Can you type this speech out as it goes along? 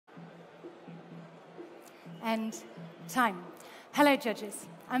and time. Hello, judges.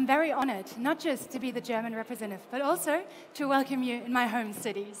 I'm very honored, not just to be the German representative, but also to welcome you in my home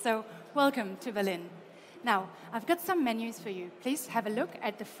city. So welcome to Berlin. Now, I've got some menus for you. Please have a look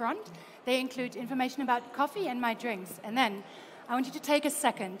at the front. They include information about coffee and my drinks. And then I want you to take a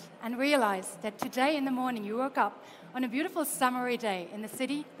second and realize that today in the morning you woke up on a beautiful summery day in the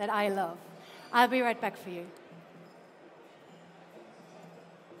city that I love. I'll be right back for you.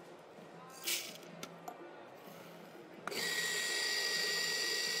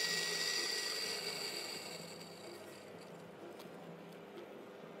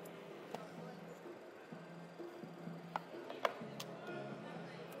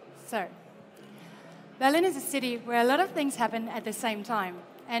 So, Berlin is a city where a lot of things happen at the same time,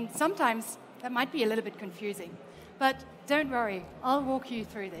 and sometimes that might be a little bit confusing. But don't worry, I'll walk you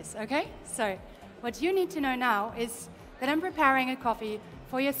through this, okay? So, what you need to know now is that I'm preparing a coffee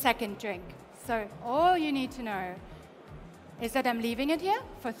for your second drink. So, all you need to know is that I'm leaving it here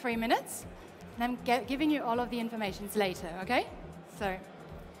for 3 minutes, and I'm giving you all of the information later, okay? So,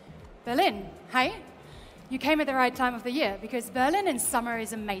 Berlin, hi. You came at the right time of the year because Berlin in summer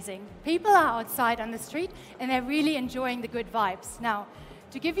is amazing. People are outside on the street and they're really enjoying the good vibes. Now,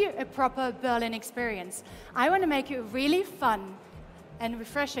 to give you a proper Berlin experience, I want to make you a really fun and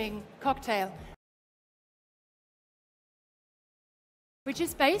refreshing cocktail, which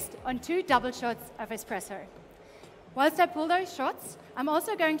is based on 2 double shots of espresso. Whilst I pull those shots, I'm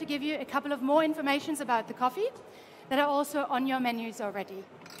also going to give you a couple of more informations about the coffee that are also on your menus already.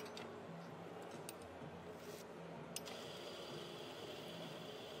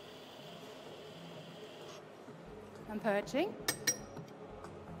 I'm purging.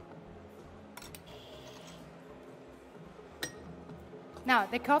 Now,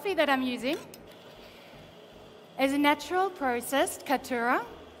 the coffee that I'm using is a natural processed Caturra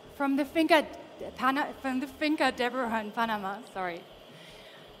from the Finca Deborah in Panama, sorry.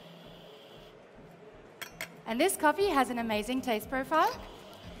 And this coffee has an amazing taste profile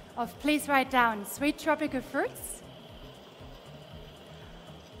of, please write down, sweet tropical fruits,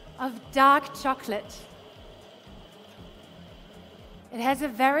 of dark chocolate. It has a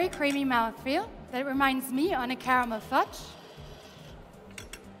very creamy mouthfeel that reminds me on a caramel fudge,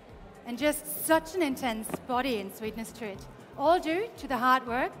 and just such an intense body and sweetness to it, all due to the hard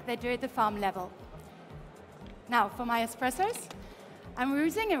work they do at the farm level. Now, for my espressos, I'm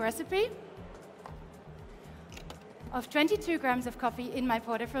using a recipe of 22 grams of coffee in my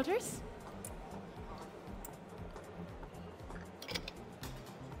portafilters.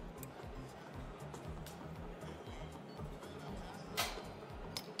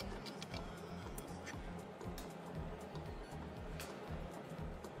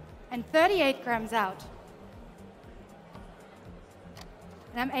 And 38 grams out.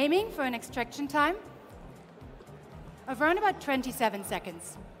 And I'm aiming for an extraction time of around about 27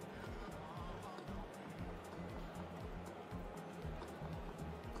 seconds.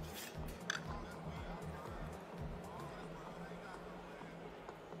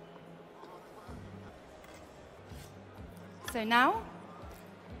 So now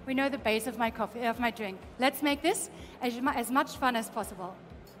we know the base of my coffee, of my drink. Let's make this as much fun as possible.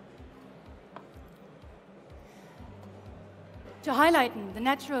 To highlight the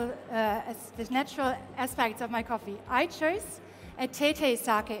natural aspects of my coffee, I chose a Tete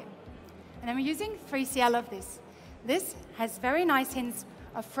sake, and I'm using 3 cl of this. This has very nice hints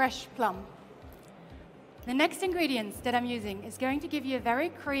of fresh plum. The next ingredients that I'm using is going to give you a very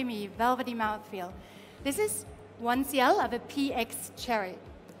creamy, velvety mouthfeel. This is 1 cl of a PX cherry.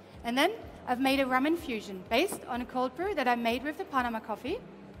 And then I've made a rum infusion based on a cold brew that I made with the Panama coffee.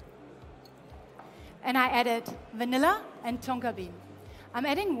 And I added vanilla and tonka bean. I'm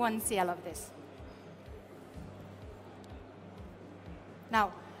adding 1 cl of this.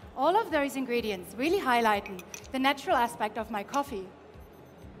 Now, all of those ingredients really highlighting the natural aspect of my coffee.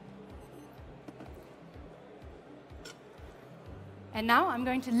 And now I'm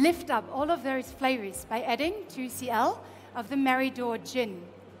going to lift up all of those flavors by adding 2 cl of the Meridor gin.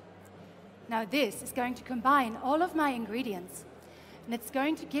 Now this is going to combine all of my ingredients, and it's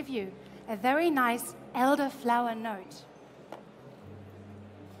going to give you a very nice elderflower note.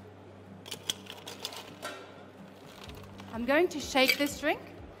 I'm going to shake this drink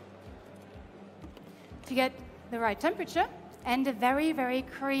to get the right temperature and a very, very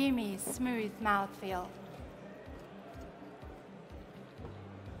creamy, smooth mouthfeel.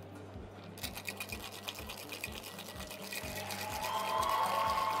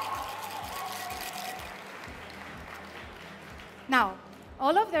 Now,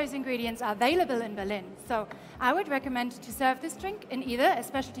 all of those ingredients are available in Berlin, so I would recommend to serve this drink in either a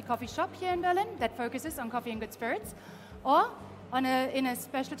specialty coffee shop here in Berlin that focuses on coffee and good spirits, or in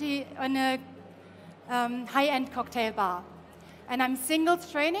a high-end cocktail bar. And I'm single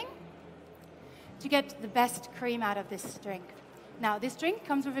straining to get the best cream out of this drink. Now, this drink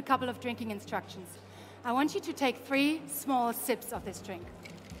comes with a couple of drinking instructions. I want you to take 3 small sips of this drink.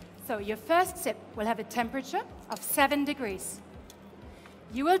 So your first sip will have a temperature of 7 degrees.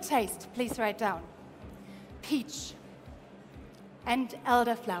 You will taste, please write down, peach and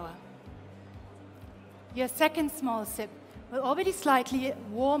elderflower. Your second small sip will already slightly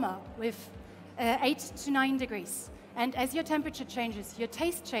warmer with 8 to 9 degrees. And as your temperature changes, your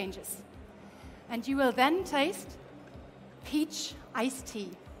taste changes. And you will then taste peach iced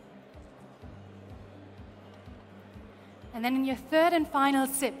tea. And then in your third and final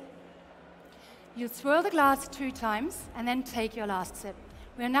sip, you'll swirl the glass 2 times and then take your last sip.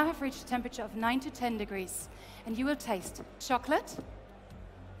 We now have reached a temperature of 9 to 10 degrees. And you will taste chocolate,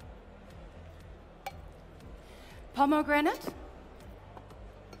 pomegranate,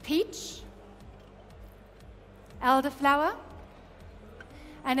 peach, elderflower,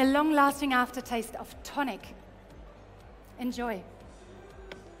 and a long-lasting aftertaste of tonic. Enjoy.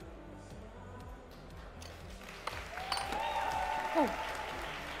 Oh.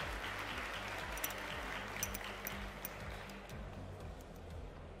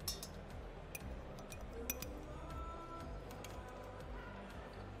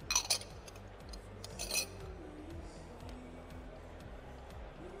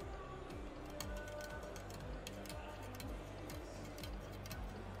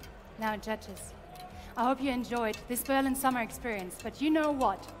 Now, judges, I hope you enjoyed this Berlin summer experience, but you know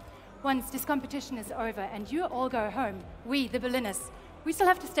what? Once this competition is over and you all go home, we, the Berliners, we still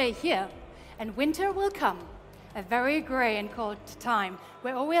have to stay here, and winter will come, a very gray and cold time,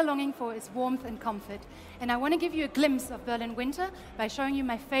 where all we are longing for is warmth and comfort. And I want to give you a glimpse of Berlin winter by showing you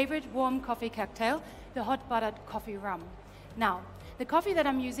my favorite warm coffee cocktail, the hot buttered coffee rum. Now, the coffee that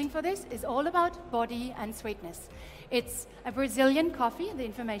I'm using for this is all about body and sweetness. It's a Brazilian coffee, the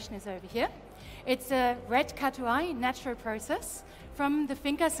information is over here. It's a red Catuai natural process from the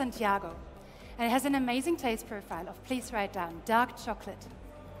Finca Santiago. And it has an amazing taste profile of, please write down, dark chocolate,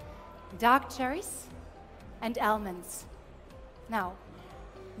 dark cherries, and almonds. Now,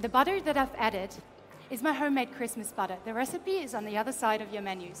 the butter that I've added is my homemade Christmas butter. The recipe is on the other side of your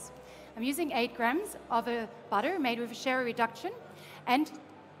menus. I'm using 8 grams of a butter made with a sherry reduction and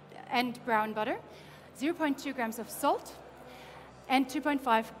brown butter, 0.2 grams of salt, and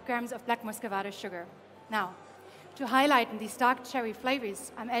 2.5 grams of black muscovado sugar. Now, to highlight these dark cherry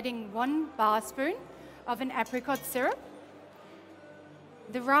flavors, I'm adding 1 bar spoon of an apricot syrup.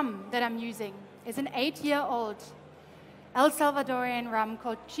 The rum that I'm using is an 8-year-old El Salvadorian rum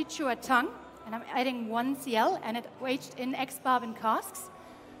called Chichua Tang, and I'm adding 1 cl, and it's aged in ex-bourbon casks,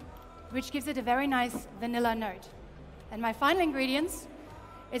 which gives it a very nice vanilla note. And my final ingredients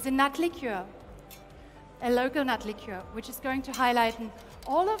is a nut liqueur, a local nut liqueur, which is going to highlight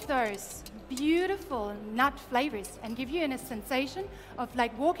all of those beautiful nut flavors and give you a sensation of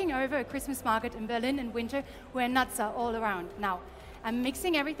like walking over a Christmas market in Berlin in winter where nuts are all around. Now, I'm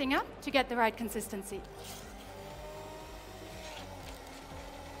mixing everything up to get the right consistency.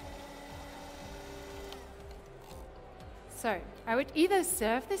 So, I would either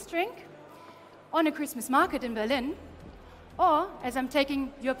serve this drink on a Christmas market in Berlin, or as I'm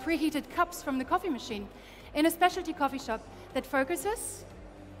taking your preheated cups from the coffee machine, in a specialty coffee shop that focuses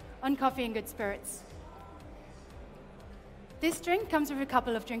on coffee and good spirits. This drink comes with a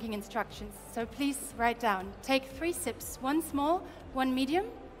couple of drinking instructions, so please write down. Take 3 sips, 1 small, 1 medium,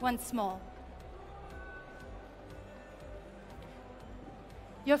 1 small.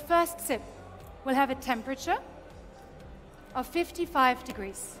 Your first sip will have a temperature of 55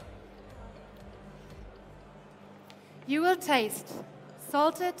 degrees. You will taste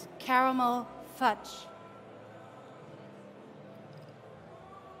salted caramel fudge.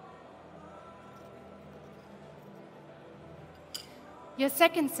 Your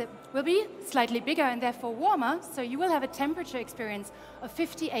second sip will be slightly bigger and therefore warmer, so you will have a temperature experience of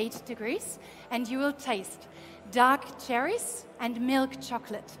 58 degrees, and you will taste dark cherries and milk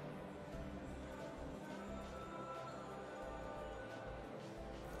chocolate.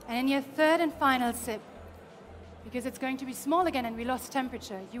 And in your third and final sip, because it's going to be small again and we lost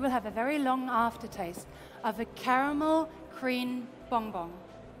temperature, you will have a very long aftertaste of a caramel cream bonbon.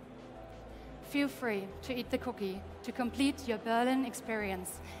 Feel free to eat the cookie to complete your Berlin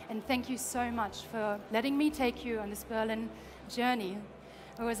experience. And thank you so much for letting me take you on this Berlin journey.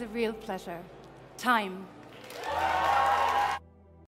 It was a real pleasure. Time.